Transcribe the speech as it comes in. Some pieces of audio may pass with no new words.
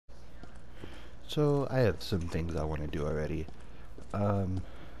So I have some things I want to do already. Let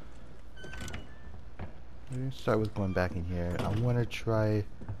me start with going back in here. I want to try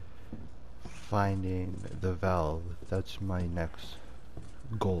finding the valve. That's my next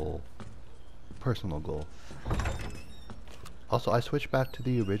goal. Personal goal. Also, I switched back to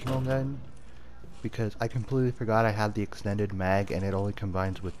the original gun because I completely forgot I had the extended mag and it only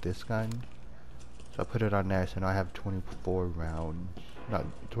combines with this gun. So I put it on there, so now I have 24 rounds. Not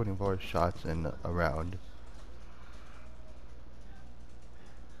 24 shots in a round.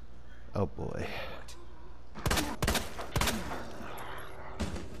 Oh boy.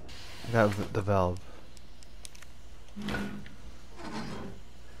 I got the valve.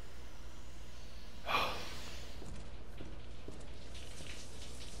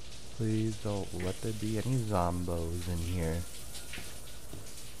 Please don't let there be any zombos in here.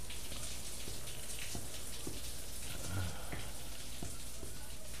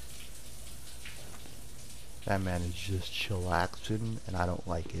 That man is just chillaxing and I don't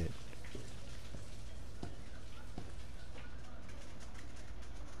like it.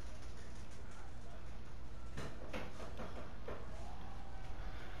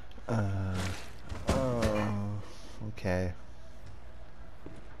 Oh, okay.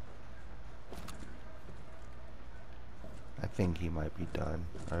 I think he might be done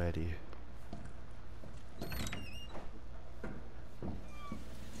already.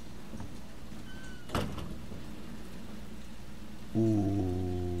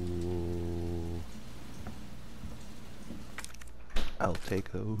 Ooh. I'll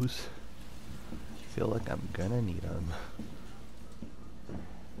take those. Feel like I'm gonna need them.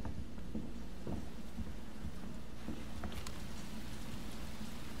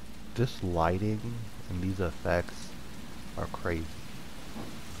 This lighting and these effects are crazy.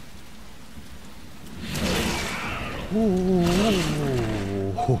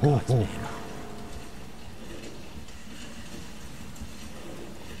 Ooh.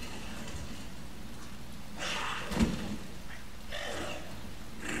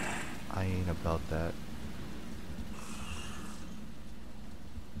 I ain't about that.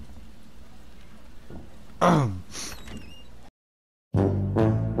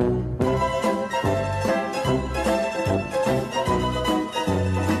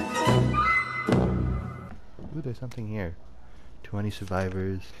 Ooh, there's something here. 20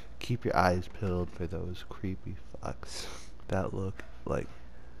 survivors. Keep your eyes peeled for those creepy fucks that look like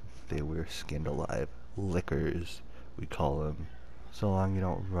they were skinned alive. Lickers, we call them. So long you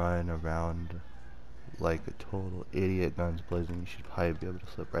don't run around like a total idiot, guns blazing, you should probably be able to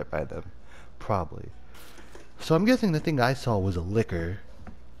slip right by them. Probably. So I'm guessing the thing I saw was a licker.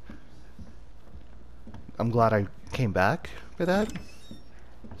 I'm glad I came back for that.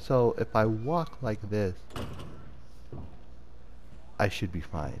 So if I walk like this, I should be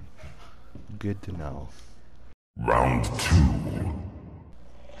fine. Good to know. Round 2.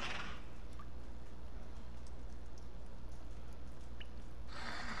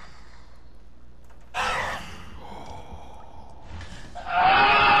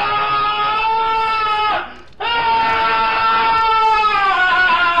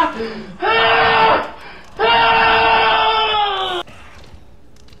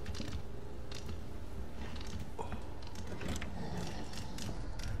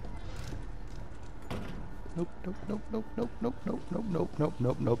 Nope, nope, nope, nope, nope, nope, nope, nope, nope, nope,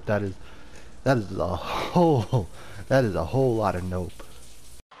 nope, nope. That is a whole lot of nope.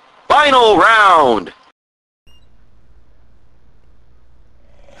 Final round!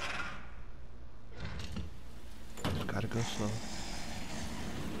 Just gotta go slow.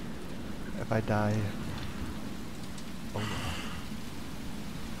 If I die, oh well.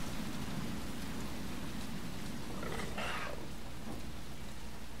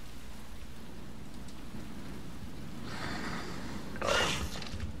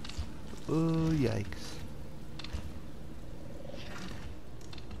 Oh, yikes.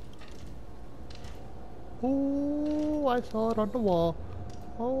 Oh, I saw it on the wall.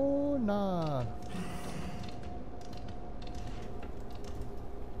 Oh, nah.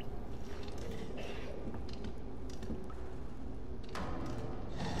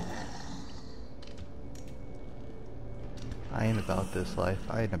 I ain't about this life.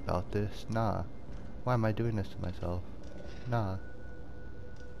 I ain't about this. Nah. Why am I doing this to myself? Nah.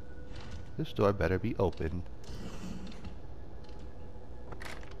 This door better be open.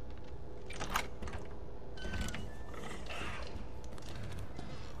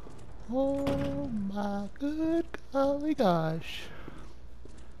 Oh my good golly gosh.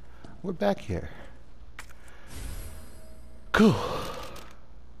 We're back here. Cool.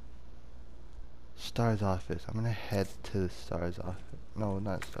 Star's office. I'm gonna head to the Star's office. No,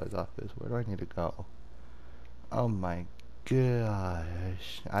 not Star's office. Where do I need to go? Oh my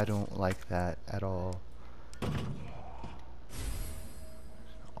gosh. I don't like that at all.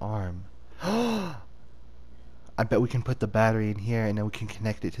 Arm. I bet we can put the battery in here and then we can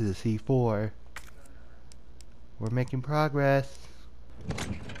connect it to the C4. We're making progress.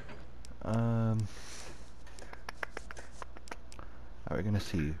 Alright, we're gonna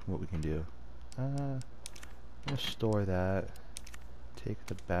see what we can do. I'm gonna store that. Take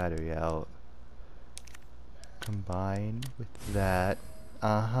the battery out. Combine with that.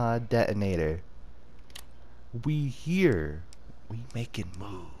 Detonator. We here. We making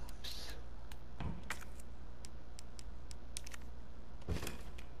moves.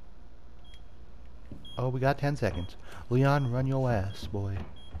 Oh, we got 10 seconds. Leon, run your ass, boy.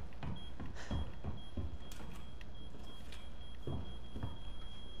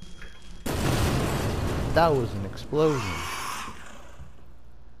 That was an explosion.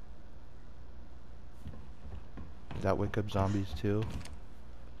 Did that wake up zombies too?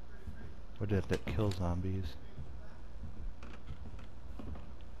 Or did that kill zombies?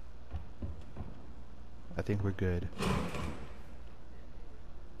 I think we're good.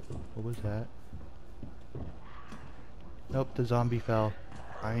 What was that? Nope, the zombie fell.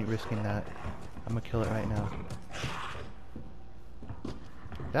 I ain't risking that. I'm gonna kill it right now.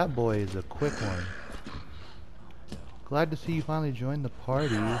 That boy is a quick one. Glad to see you finally joined the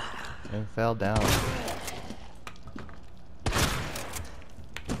party and fell down.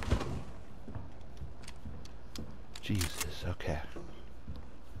 Jesus, okay.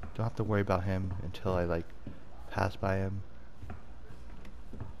 Don't have to worry about him until I like pass by him.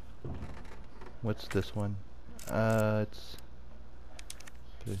 What's this one? It's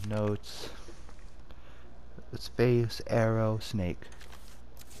there's notes. It's face, arrow, snake.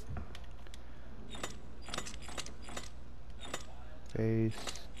 Face,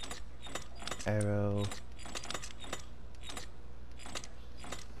 arrow.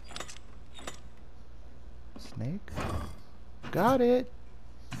 Snake? Got it!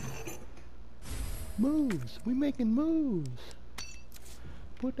 Moves! We making moves!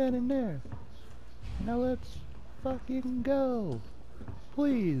 Put that in there. Now let's fucking go!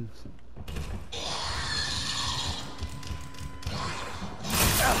 Please!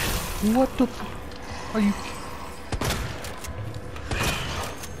 What the f- are you-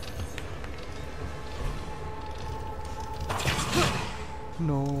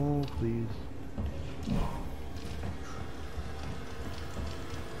 No, please.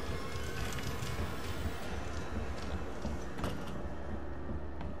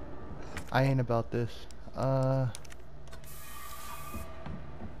 I ain't about this. I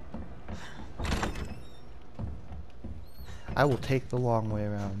will take the long way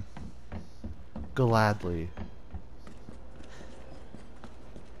around. Gladly.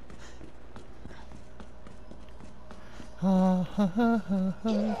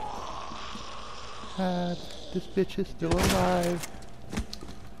 This bitch is still alive.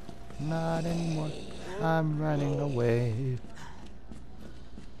 Not anymore. I'm running away.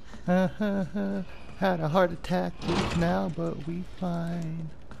 Had a heart attack just now, but we fine.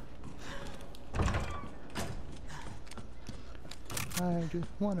 I just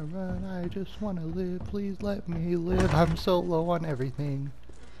wanna run, I just wanna live, please let me live. I'm so low on everything.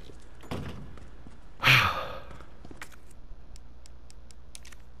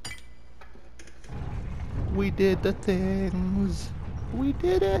 We did the things. We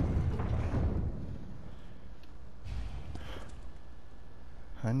did it.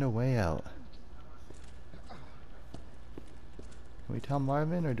 Find a way out. Can we tell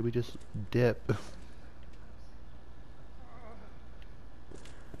Marvin or do we just dip?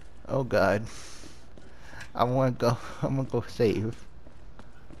 Oh god. I wanna go. I'm gonna go save.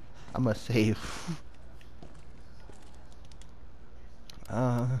 I'm gonna save.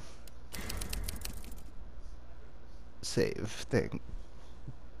 Save. Thank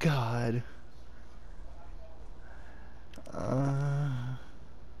God.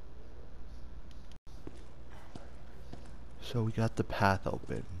 So we got the path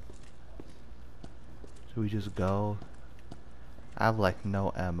open. So we just go. I have like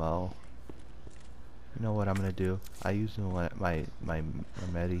no ammo. You know what I'm gonna do? I use my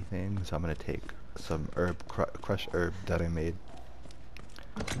medi thing, so I'm gonna take some crushed herb that I made.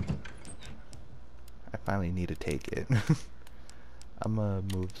 I finally need to take it. I'm gonna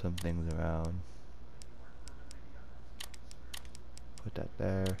move some things around. Put that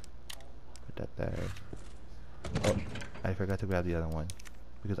there. Put that there. Oh, I forgot to grab the other one.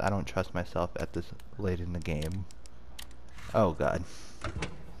 Because I don't trust myself at this late in the game. Oh god.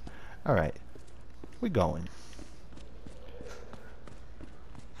 Alright. We going.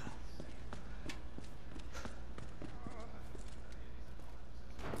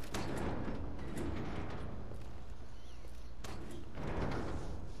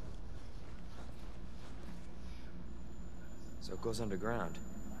 So it goes underground.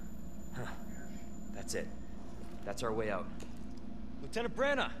 Huh. That's it. That's our way out. Lieutenant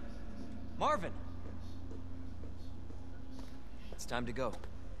Branna! Marvin! It's time to go.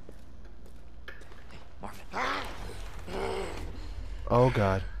 Hey, Marvin. Oh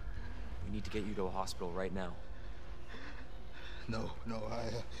God. We need to get you to a hospital right now. No,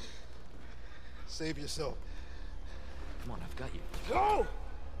 save yourself. Come on, I've got you. Go!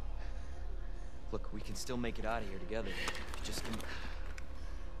 Look, we can still make it out of here together. Just give me...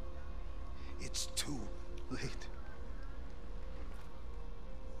 It's too late.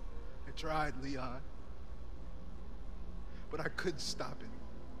 I tried, Leon. But I couldn't stop it.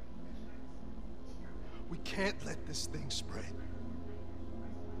 We can't let this thing spread.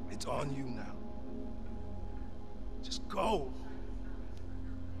 It's on you now. Just go.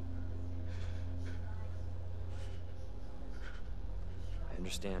 I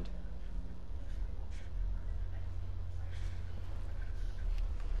understand.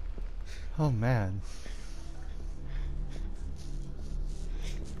 Oh man.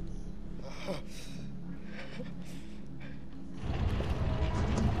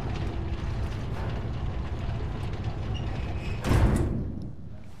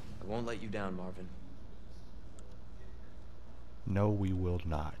 I won't let you down, Marvin. No, we will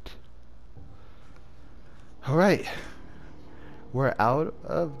not. Alright. We're out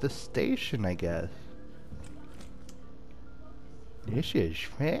of the station, I guess. This is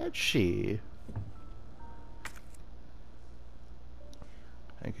fancy.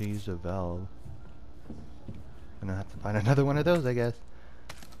 I can use a valve. I'm gonna have to find another one of those, I guess.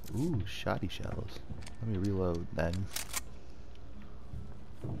 Ooh, shoddy shells. Let me reload then.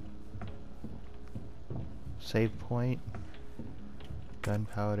 Save point.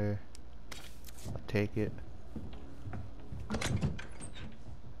 Gunpowder. I'll take it.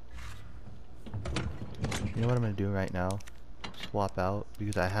 You know what I'm gonna do right now? Swap out,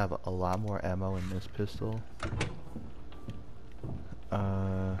 because I have a lot more ammo in this pistol.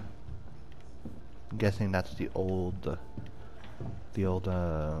 I'm guessing that's the old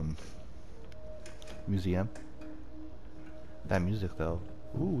museum. That music though.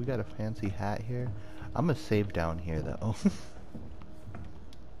 Ooh, we got a fancy hat here. I'm gonna save down here though.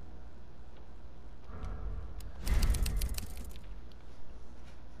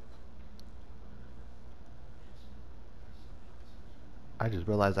 I just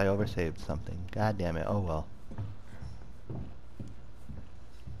realized I oversaved something. God damn it. Oh well.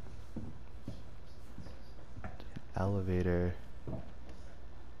 Elevator.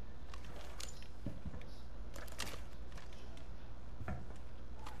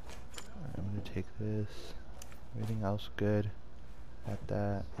 I'm gonna take this. Everything else good. Got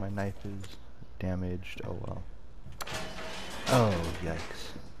that. My knife is damaged. Oh well. Oh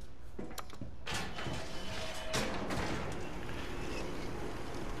yikes.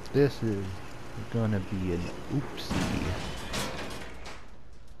 This is gonna be an oopsie.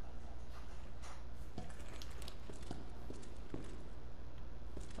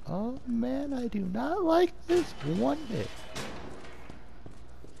 Oh man, I do not like this one bit.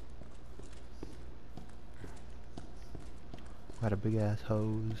 Got a big ass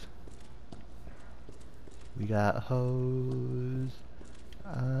hose. We got hose.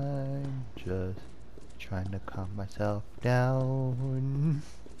 I'm just trying to calm myself down.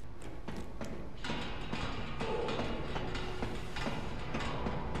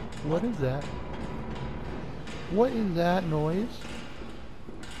 What is that? What is that noise?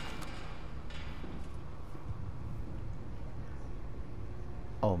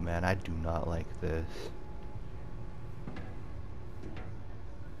 Oh man, I do not like this.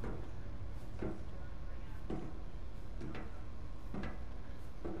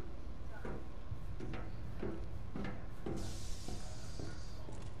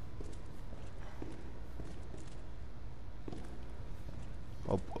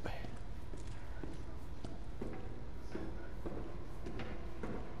 Oh boy.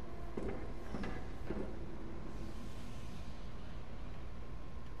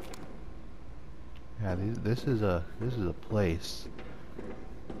 Yeah, this is a place.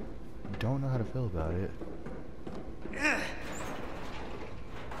 Don't know how to feel about it.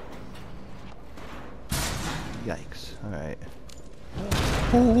 Yikes! All right.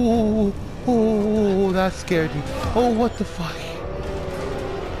 Oh, that scared me. Oh, what the fuck?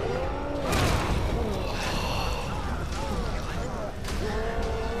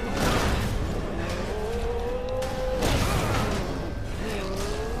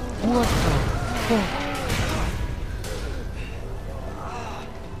 What the fuck?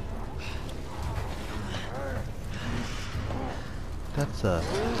 That's a...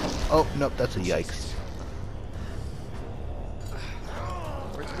 Oh, nope, that's a yikes.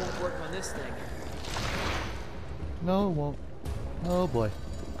 It won't work on this thing. No, it won't. Oh boy.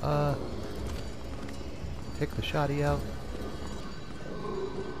 Take the shotty out.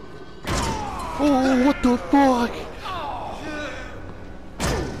 Oh, what the fuck?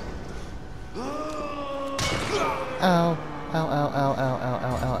 Ow. Ow, ow, ow, ow, ow, ow,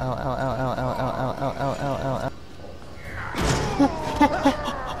 ow, ow, ow, ow, ow, ow, ow, ow, ow, ow, ow, ow, ow.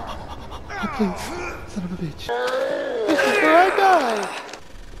 Oh, please. Son of a bitch. This is where I die.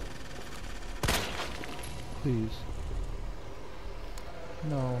 Please.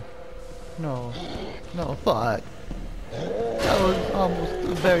 No. No. No, fuck. That was almost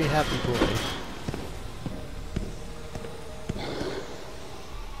a very happy boy.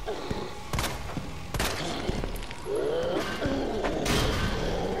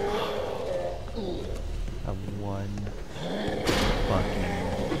 I'm one fucking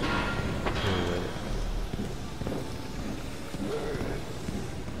bullet.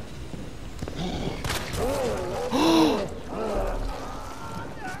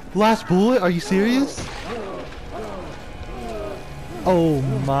 Last bullet? Are you serious? Oh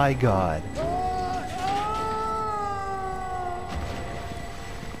my god.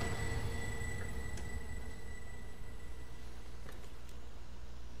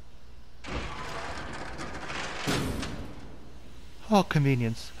 Oh,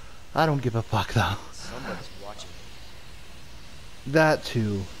 convenience. I don't give a fuck though. Somebody's watching. That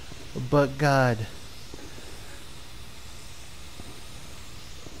too. But god.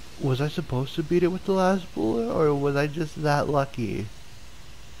 Was I supposed to beat it with the last bullet, or was I just that lucky?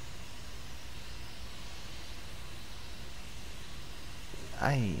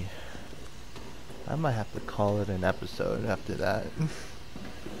 I might have to call it an episode after that.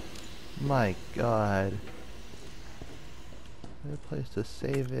 My god. There's a place to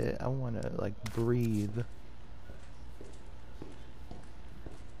save it. I wanna like breathe.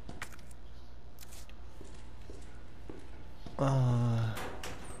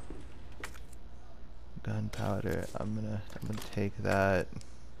 Gunpowder. I'm gonna take that.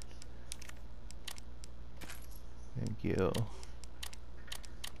 Thank you.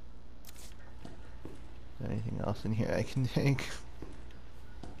 Is there anything else in here I can take?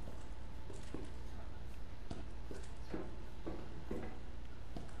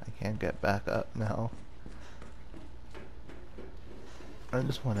 I can't get back up now. I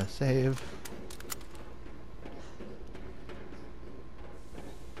just want to save.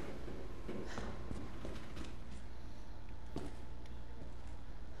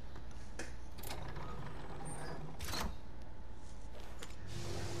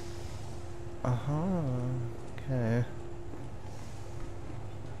 Okay.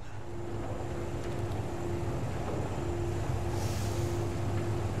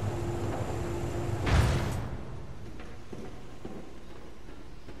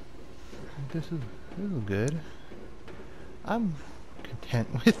 This is good. I'm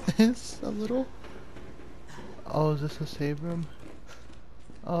content with this a little. Oh, is this a save room?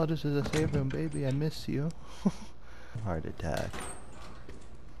 Oh, this is a save room, baby. I miss you. Heart attack.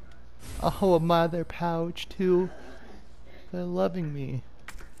 Oh, a mother pouch too. They're loving me.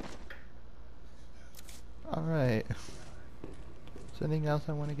 Alright. Is there anything else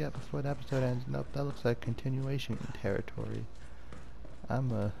I want to get before the episode ends? Nope, that looks like continuation territory. I'm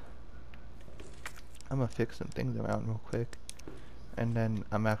gonna fix some things around real quick. And then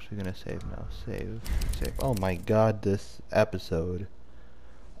I'm actually gonna save now. Save. Oh my god, this episode.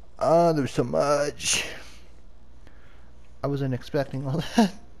 Oh, there's so much. I wasn't expecting all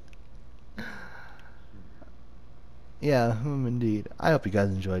that. Yeah, indeed. I hope you guys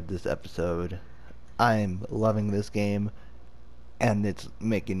enjoyed this episode. I'm loving this game, and it's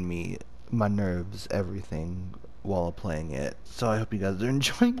making me, my nerves, everything, while playing it. So I hope you guys are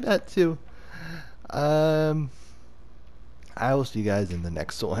enjoying that too. I will see you guys in the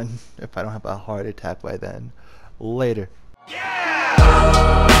next one, if I don't have a heart attack by then. Later.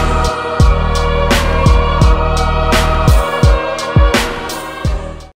 Yeah!